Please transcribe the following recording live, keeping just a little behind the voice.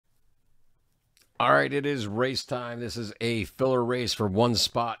All right, it is race time. This is a filler race for one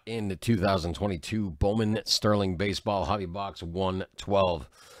spot in the 2022 Bowman Sterling Baseball Hobby Box 112.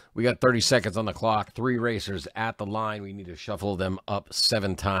 We got 30 seconds on the clock, 3 racers at the line. We need to shuffle them up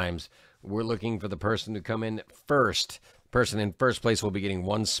 7 times. We're looking for the person to come in first. The person in first place will be getting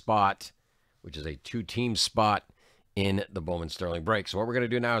 1 spot, which is a 2-team spot in the Bowman Sterling break. So what we're going to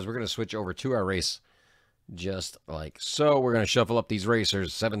do now is we're going to switch over to our race just like so. We're going to shuffle up these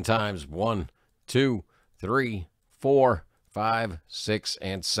racers 7 times. 1, 2, 3, 4, 5, 6,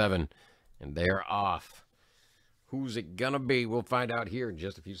 and 7. And they're off. Who's it gonna be? We'll find out here in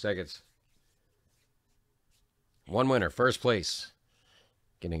just a few seconds. 1 winner, first place.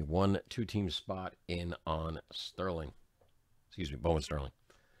 Getting 1 2-team spot in on Sterling. Excuse me, Bowman Sterling.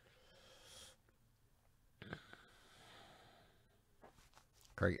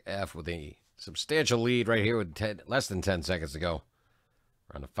 Craig F. with a substantial lead right here with less than 10 seconds to go.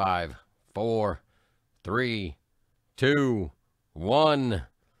 Round of 5, 4, 3, 2, 1.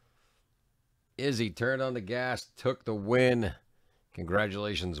 Izzy turned on the gas, took the win.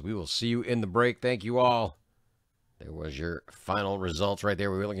 Congratulations. We will see you in the break. Thank you all. There was your final results right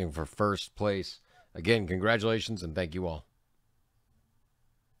there. We were looking for first place. Again, congratulations and thank you all.